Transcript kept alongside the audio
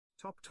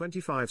Top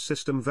 25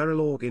 System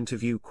Verilog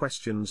Interview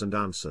Questions and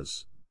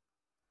Answers.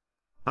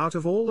 Out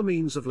of all the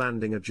means of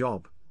landing a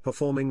job,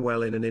 performing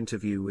well in an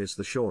interview is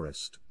the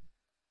surest.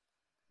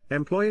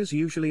 Employers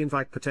usually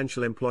invite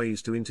potential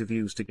employees to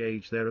interviews to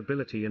gauge their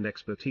ability and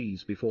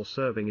expertise before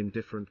serving in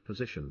different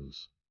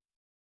positions.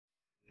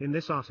 In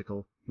this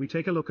article, we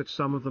take a look at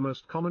some of the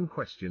most common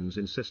questions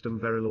in System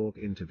Verilog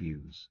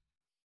interviews.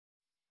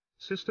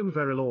 System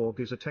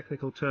Verilog is a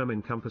technical term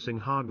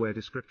encompassing hardware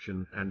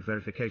description and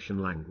verification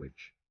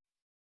language.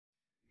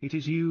 It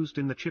is used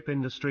in the chip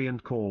industry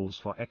and calls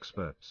for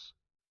experts.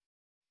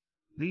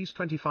 These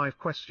 25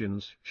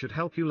 questions should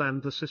help you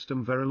land the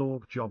System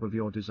Verilog job of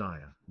your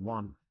desire.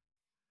 1.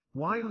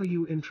 Why are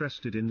you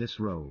interested in this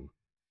role?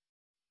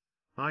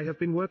 I have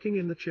been working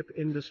in the chip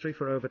industry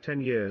for over 10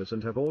 years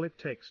and have all it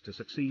takes to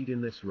succeed in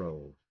this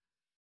role.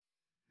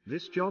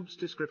 This job's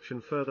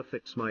description further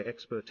fits my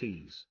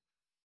expertise.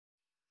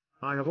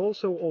 I have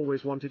also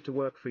always wanted to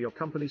work for your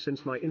company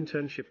since my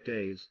internship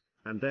days,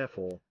 and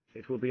therefore,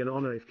 it will be an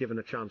honor if given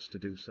a chance to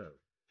do so.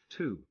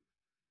 2.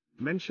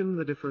 Mention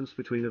the difference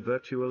between a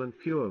virtual and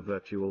pure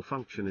virtual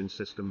function in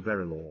System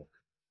Verilog.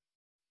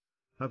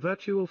 A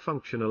virtual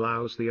function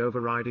allows the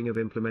overriding of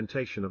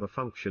implementation of a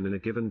function in a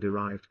given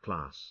derived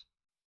class.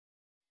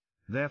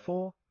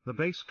 Therefore, the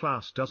base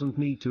class doesn't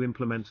need to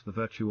implement the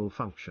virtual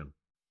function.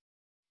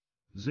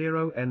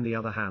 0. On the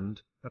other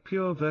hand, a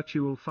pure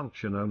virtual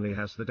function only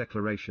has the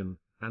declaration,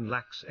 and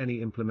lacks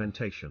any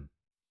implementation.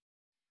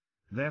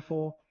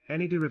 Therefore,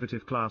 any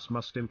derivative class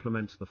must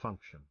implement the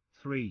function.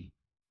 3.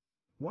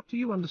 What do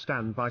you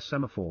understand by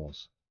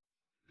semaphores?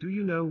 Do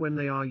you know when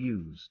they are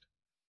used?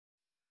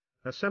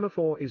 A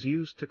semaphore is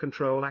used to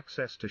control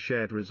access to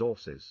shared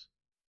resources.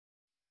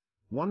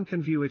 One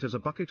can view it as a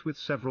bucket with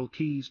several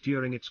keys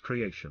during its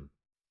creation.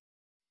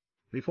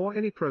 Before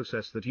any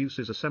process that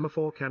uses a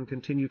semaphore can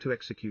continue to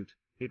execute,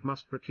 it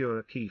must procure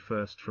a key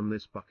first from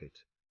this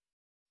bucket.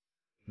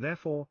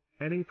 Therefore,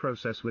 any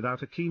process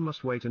without a key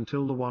must wait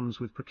until the ones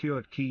with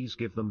procured keys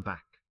give them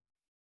back.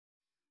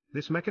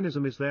 This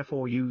mechanism is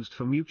therefore used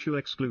for mutual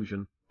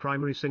exclusion,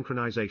 primary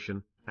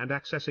synchronization, and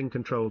accessing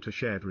control to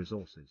shared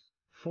resources.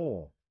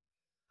 4.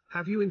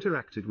 Have you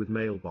interacted with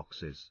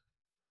mailboxes?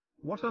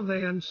 What are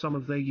they and some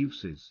of their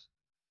uses?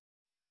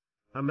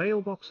 A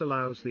mailbox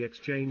allows the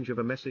exchange of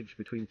a message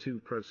between two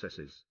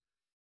processes.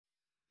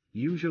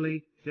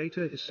 Usually,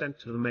 data is sent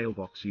to the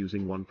mailbox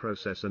using one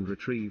process and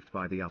retrieved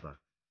by the other.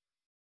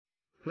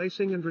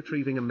 Placing and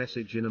retrieving a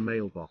message in a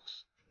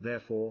mailbox,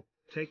 therefore,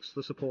 takes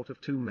the support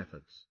of two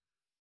methods.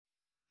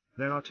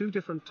 There are two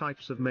different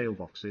types of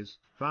mailboxes,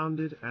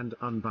 bounded and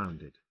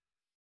unbounded.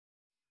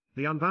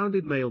 The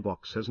unbounded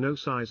mailbox has no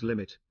size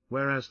limit,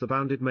 whereas the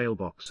bounded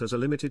mailbox has a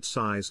limited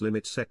size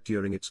limit set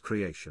during its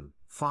creation.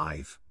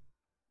 5.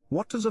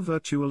 What does a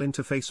virtual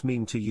interface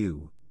mean to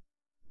you?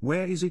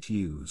 Where is it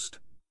used?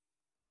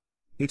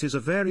 It is a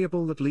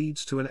variable that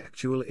leads to an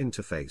actual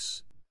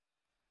interface.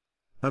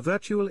 A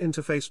virtual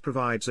interface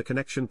provides a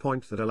connection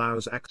point that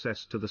allows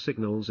access to the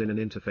signals in an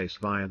interface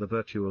via the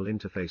virtual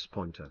interface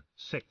pointer.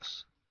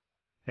 6.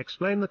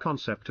 Explain the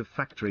concept of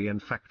factory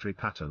and factory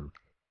pattern.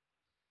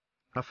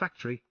 A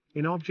factory,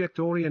 in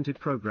object-oriented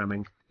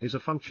programming, is a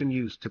function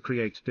used to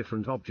create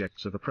different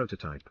objects of a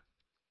prototype.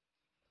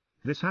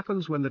 This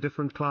happens when the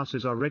different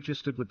classes are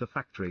registered with the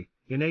factory,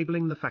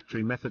 enabling the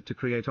factory method to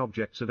create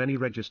objects of any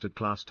registered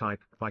class type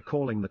by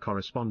calling the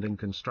corresponding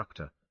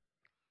constructor.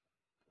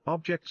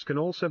 Objects can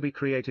also be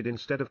created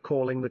instead of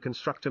calling the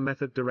constructor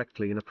method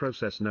directly in a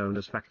process known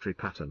as factory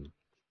pattern.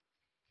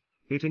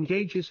 It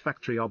engages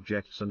factory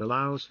objects and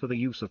allows for the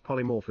use of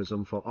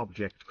polymorphism for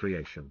object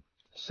creation.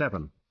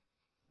 7.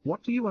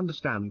 What do you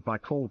understand by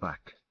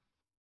callback?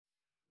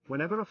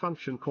 Whenever a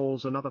function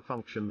calls another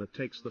function that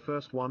takes the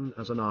first one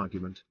as an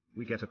argument,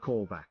 we get a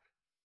callback.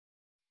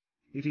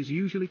 It is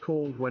usually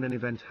called when an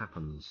event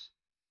happens.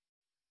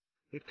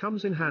 It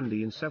comes in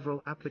handy in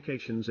several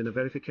applications in a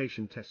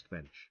verification test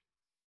bench.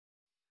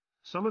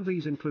 Some of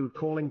these include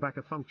calling back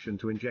a function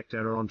to inject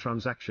error on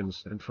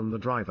transactions and from the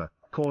driver,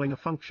 calling a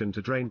function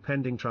to drain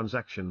pending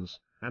transactions,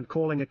 and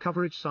calling a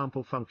coverage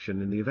sample function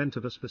in the event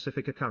of a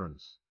specific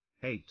occurrence.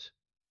 8.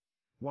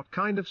 What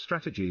kind of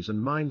strategies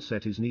and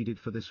mindset is needed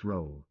for this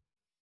role?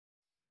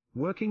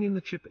 Working in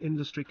the chip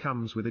industry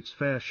comes with its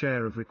fair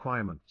share of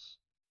requirements.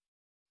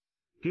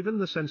 Given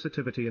the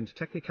sensitivity and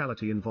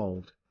technicality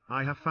involved,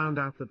 I have found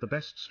out that the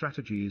best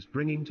strategy is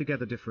bringing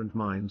together different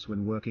minds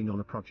when working on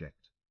a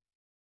project.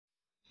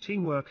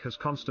 Teamwork has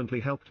constantly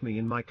helped me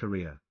in my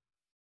career.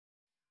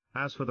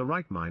 As for the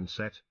right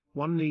mindset,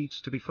 one needs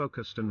to be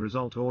focused and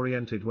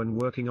result-oriented when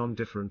working on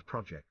different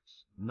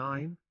projects.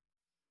 9.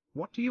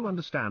 What do you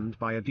understand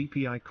by a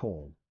DPI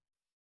call?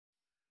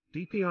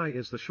 DPI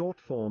is the short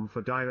form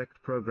for Direct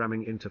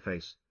Programming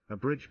Interface, a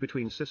bridge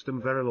between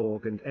System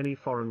Verilog and any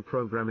foreign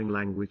programming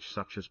language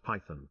such as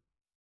Python.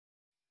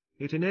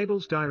 It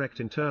enables direct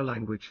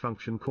inter-language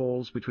function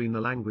calls between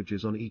the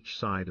languages on each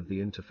side of the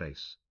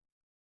interface.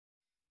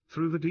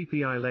 Through the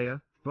DPI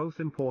layer, both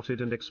imported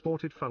and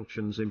exported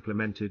functions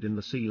implemented in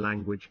the C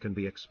language can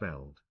be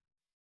expelled.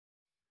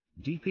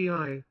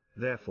 DPI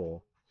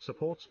therefore,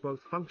 supports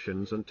both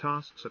functions and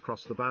tasks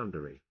across the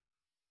boundary.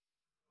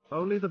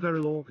 Only the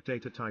Verilog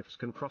data types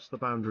can cross the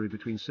boundary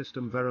between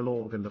System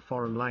Verilog and a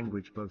foreign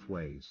language both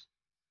ways.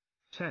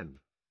 10.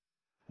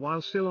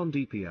 While still on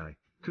DPI,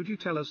 could you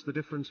tell us the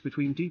difference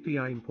between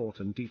DPI import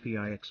and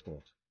DPI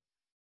export?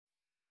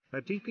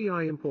 A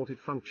DPI imported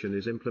function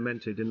is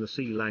implemented in the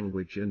C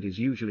language and is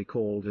usually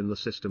called in the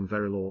System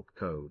Verilog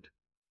code.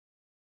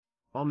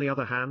 On the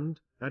other hand,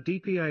 a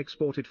DPI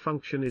exported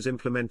function is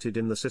implemented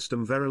in the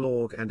System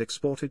Verilog and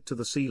exported to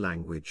the C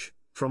language,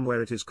 from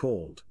where it is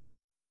called.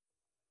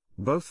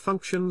 Both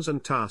functions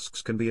and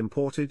tasks can be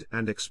imported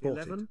and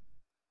exported. 11.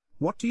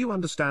 What do you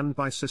understand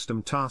by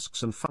system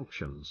tasks and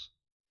functions?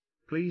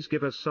 Please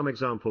give us some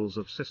examples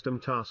of system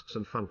tasks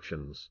and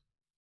functions.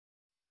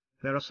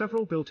 There are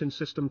several built-in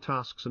system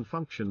tasks and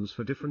functions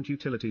for different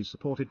utilities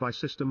supported by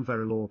System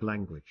Verilog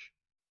language.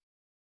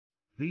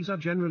 These are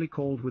generally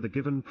called with a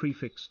given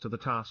prefix to the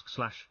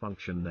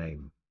task/function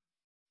name.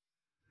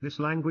 This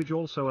language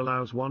also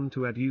allows one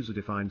to add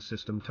user-defined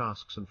system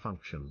tasks and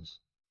functions.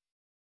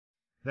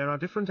 There are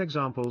different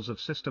examples of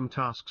system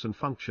tasks and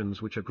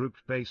functions which are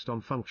grouped based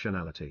on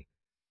functionality.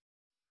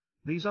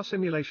 These are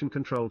simulation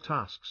control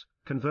tasks,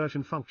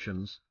 conversion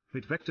functions,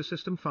 bit vector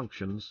system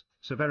functions,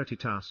 severity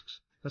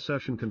tasks,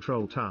 assertion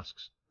control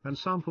tasks, and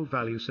sampled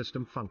value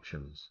system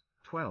functions.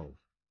 12.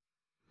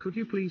 Could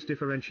you please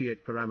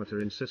differentiate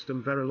parameter in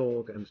System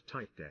Verilog and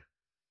typedef?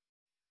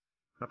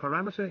 A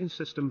parameter in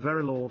System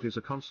Verilog is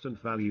a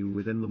constant value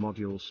within the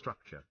module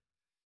structure.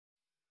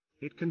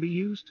 It can be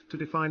used to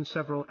define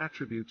several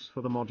attributes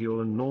for the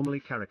module and normally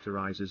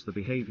characterizes the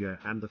behavior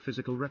and the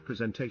physical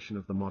representation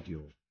of the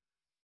module.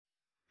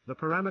 The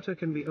parameter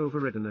can be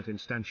overridden at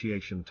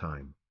instantiation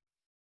time.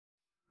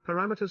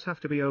 Parameters have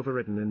to be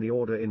overridden in the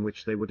order in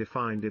which they were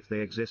defined if they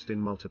exist in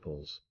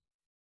multiples.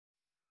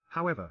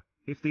 However,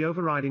 if the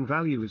overriding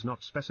value is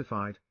not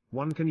specified,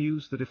 one can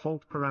use the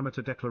default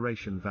parameter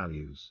declaration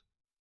values.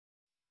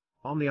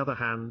 On the other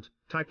hand,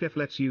 typedef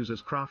lets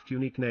users craft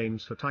unique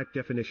names for type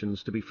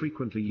definitions to be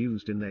frequently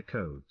used in their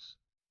codes.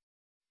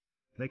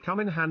 They come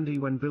in handy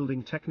when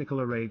building technical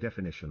array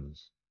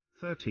definitions.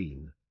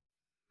 13.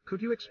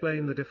 Could you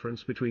explain the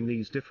difference between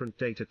these different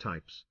data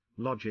types,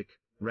 logic,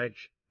 reg,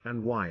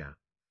 and wire?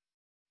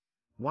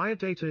 Wire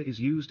data is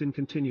used in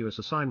continuous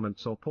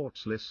assignments or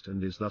ports list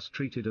and is thus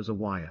treated as a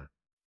wire.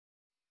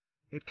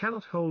 It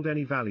cannot hold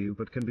any value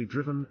but can be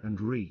driven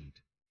and read.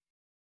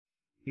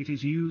 It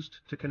is used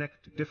to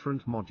connect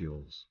different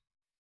modules.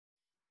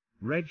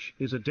 Reg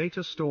is a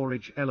data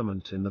storage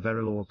element in the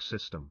Verilog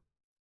system.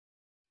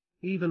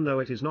 Even though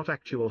it is not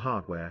actual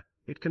hardware,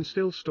 it can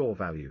still store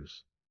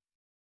values.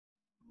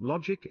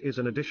 Logic is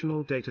an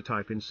additional data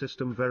type in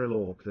System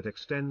Verilog that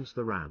extends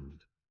the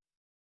RAND.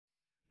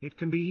 It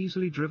can be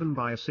easily driven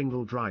by a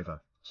single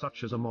driver,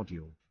 such as a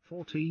module.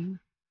 14.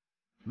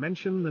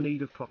 Mention the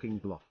need of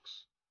clocking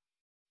blocks.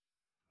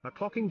 A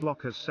clocking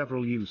block has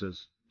several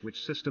uses,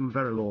 which System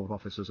Verilog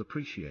officers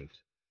appreciate.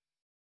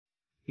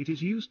 It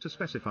is used to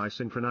specify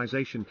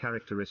synchronization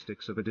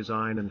characteristics of a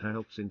design and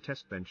helps in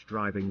testbench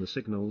driving the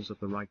signals at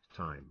the right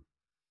time.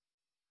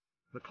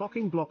 The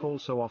clocking block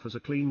also offers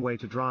a clean way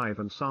to drive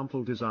and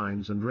sample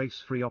designs and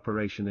race-free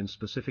operation in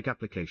specific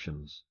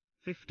applications.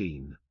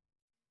 15.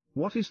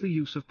 What is the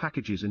use of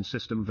packages in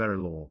System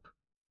Verilog?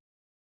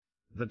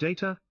 The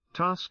data,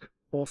 task,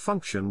 or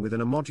function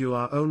within a module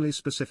are only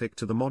specific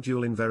to the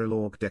module in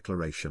Verilog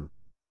declaration.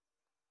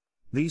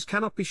 These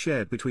cannot be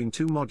shared between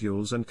two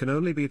modules and can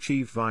only be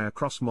achieved via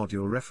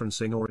cross-module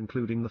referencing or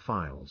including the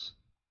files.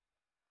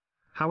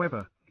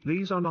 However,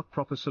 these are not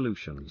proper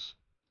solutions.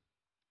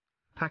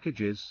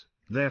 Packages,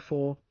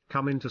 therefore,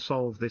 come in to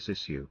solve this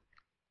issue.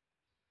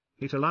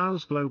 It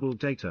allows global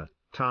data,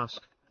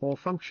 task, or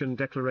function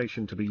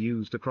declaration to be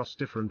used across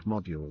different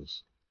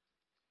modules.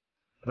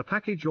 The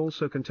package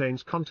also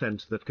contains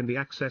content that can be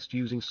accessed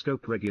using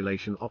scope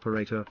regulation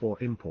operator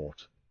or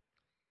import.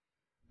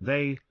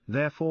 They,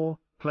 therefore,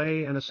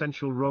 play an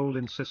essential role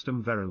in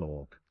System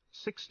Verilog.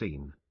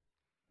 16.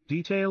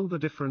 Detail the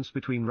difference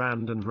between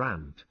RAND and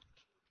RAND.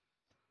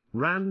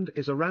 RAND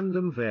is a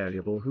random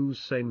variable whose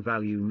same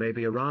value may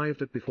be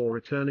arrived at before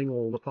returning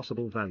all the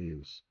possible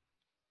values.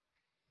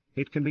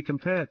 It can be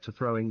compared to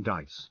throwing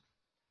dice.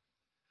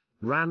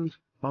 RAND,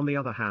 on the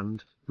other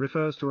hand,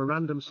 refers to a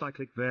random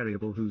cyclic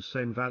variable whose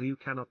same value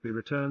cannot be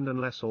returned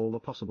unless all the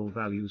possible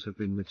values have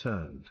been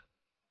returned.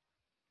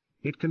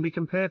 It can be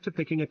compared to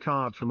picking a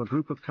card from a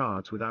group of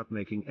cards without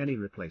making any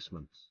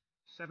replacements.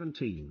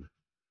 17.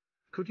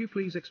 Could you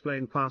please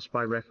explain pass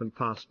by ref and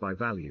pass by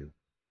value?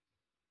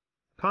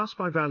 Pass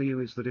by value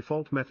is the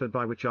default method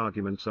by which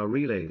arguments are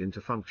relayed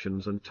into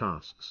functions and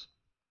tasks.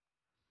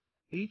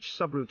 Each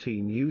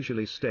subroutine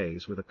usually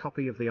stays with a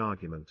copy of the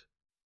argument.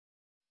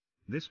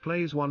 This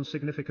plays one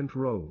significant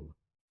role.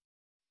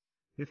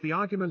 If the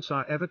arguments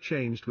are ever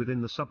changed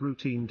within the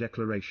subroutine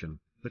declaration,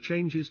 the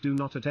changes do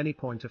not at any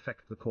point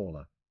affect the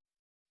caller.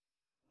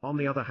 On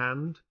the other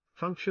hand,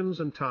 functions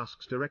and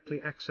tasks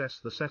directly access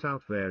the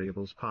set-out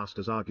variables passed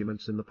as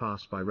arguments in the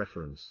pass-by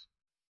reference.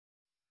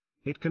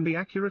 It can be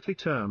accurately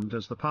termed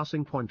as the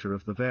passing pointer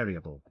of the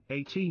variable.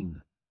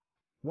 18.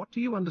 What do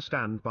you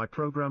understand by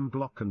program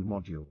block and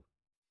module?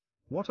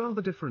 What are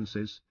the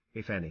differences,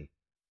 if any?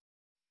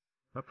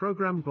 A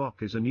program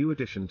block is a new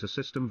addition to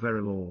System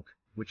Verilog,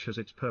 which has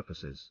its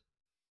purposes.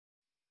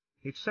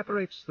 It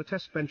separates the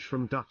test bench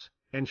from DUT,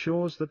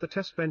 ensures that the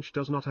test bench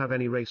does not have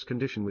any race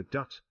condition with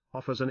DUT,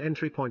 offers an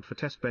entry point for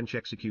test bench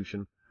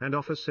execution, and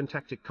offers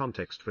syntactic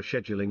context for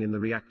scheduling in the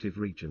reactive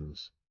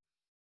regions.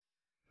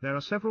 There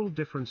are several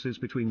differences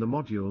between the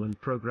module and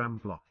program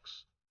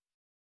blocks.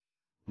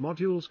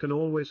 Modules can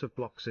always have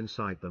blocks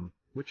inside them,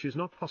 which is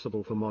not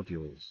possible for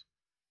modules.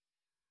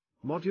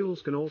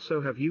 Modules can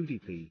also have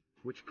UDP,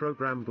 which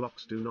program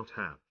blocks do not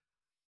have.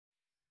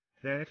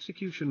 Their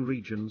execution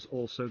regions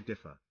also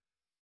differ.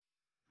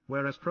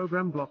 Whereas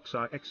program blocks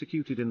are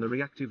executed in the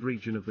reactive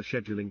region of the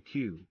scheduling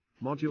queue,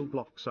 module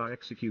blocks are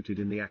executed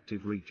in the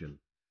active region.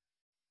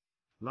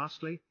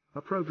 Lastly,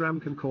 a program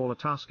can call a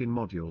task in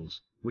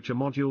modules, which a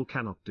module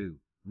cannot do.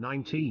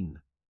 19.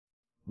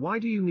 Why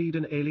do you need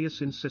an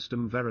alias in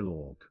System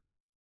Verilog?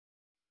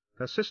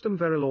 A System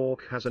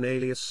Verilog has an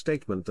alias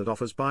statement that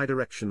offers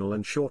bidirectional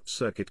and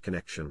short-circuit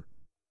connection.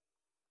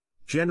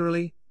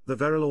 Generally, the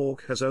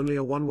Verilog has only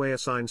a one-way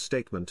assign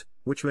statement,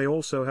 which may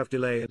also have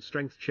delay and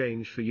strength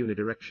change for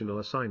unidirectional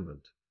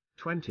assignment.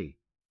 20.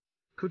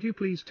 Could you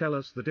please tell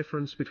us the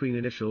difference between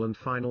initial and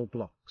final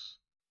blocks?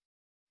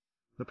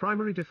 The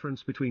primary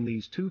difference between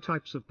these two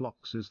types of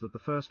blocks is that the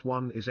first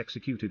one is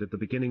executed at the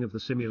beginning of the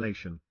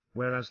simulation,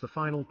 whereas the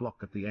final block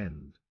at the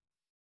end.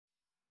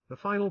 The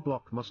final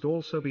block must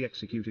also be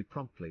executed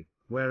promptly,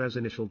 whereas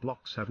initial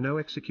blocks have no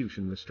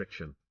execution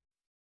restriction.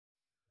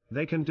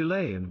 They can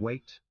delay and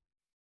wait.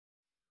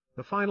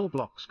 The final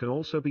blocks can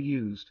also be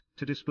used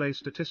to display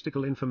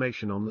statistical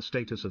information on the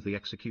status of the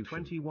execution.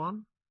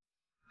 21.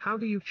 How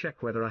do you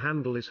check whether a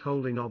handle is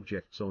holding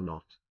objects or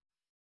not?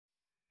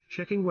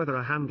 Checking whether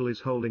a handle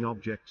is holding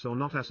objects or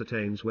not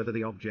ascertains whether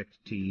the object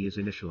T is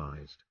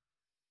initialized.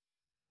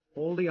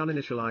 All the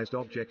uninitialized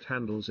object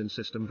handles in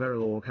System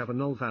Verilog have a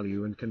null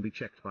value and can be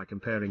checked by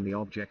comparing the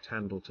object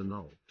handle to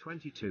null.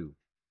 22.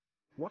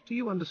 What do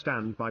you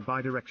understand by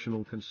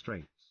bidirectional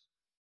constraints?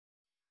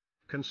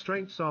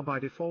 Constraints are by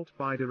default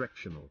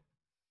bidirectional.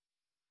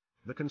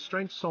 The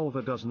constraint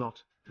solver does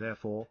not,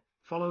 therefore,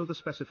 follow the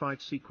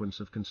specified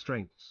sequence of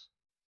constraints.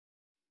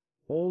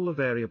 All the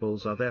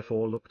variables are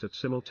therefore looked at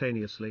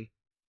simultaneously.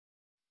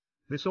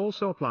 This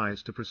also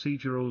applies to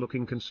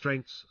procedural-looking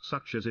constraints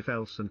such as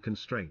if-else and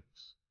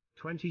constraints.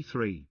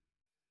 23.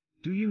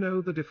 Do you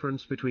know the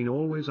difference between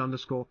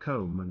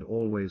always_comb and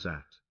always@?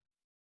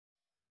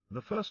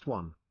 The first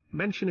one,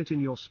 mention it in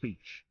your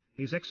speech,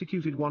 is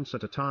executed once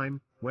at a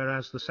time,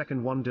 whereas the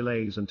second one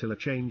delays until a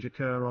change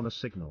occur on a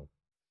signal.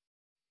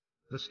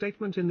 The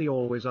statement in the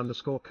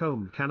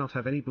always_comb cannot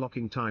have any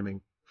blocking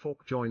timing,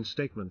 fork join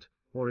statement,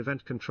 or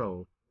event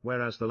control,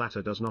 whereas the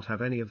latter does not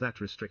have any of that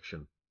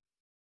restriction.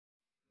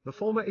 The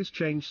former is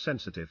change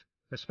sensitive,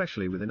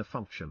 especially within a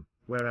function,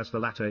 whereas the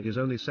latter is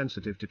only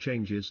sensitive to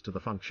changes to the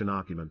function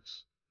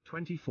arguments.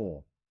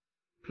 24.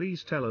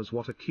 Please tell us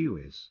what a queue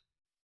is.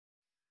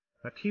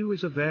 A queue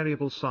is a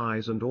variable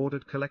size and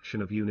ordered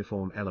collection of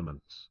uniform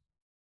elements.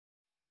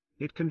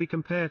 It can be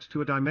compared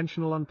to a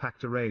dimensional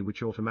unpacked array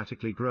which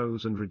automatically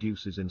grows and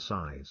reduces in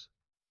size.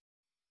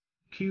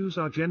 Queues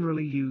are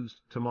generally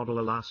used to model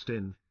a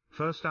last-in,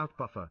 first-out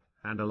buffer,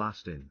 and a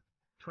last-in.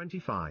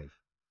 25.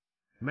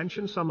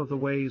 Mention some of the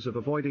ways of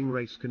avoiding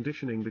race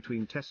conditioning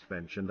between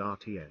testbench and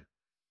RTA.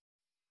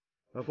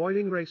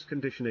 Avoiding race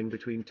conditioning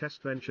between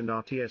testbench and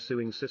RTA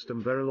using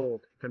System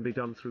Verilog can be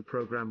done through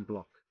program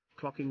block,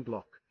 clocking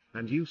block,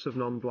 and use of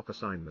non-block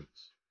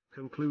assignments.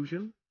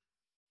 Conclusion?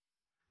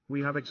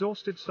 We have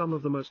exhausted some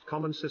of the most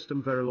common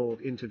System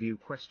Verilog interview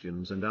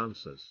questions and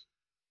answers.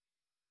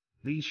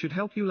 These should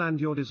help you land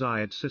your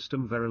desired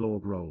System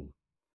Verilog role.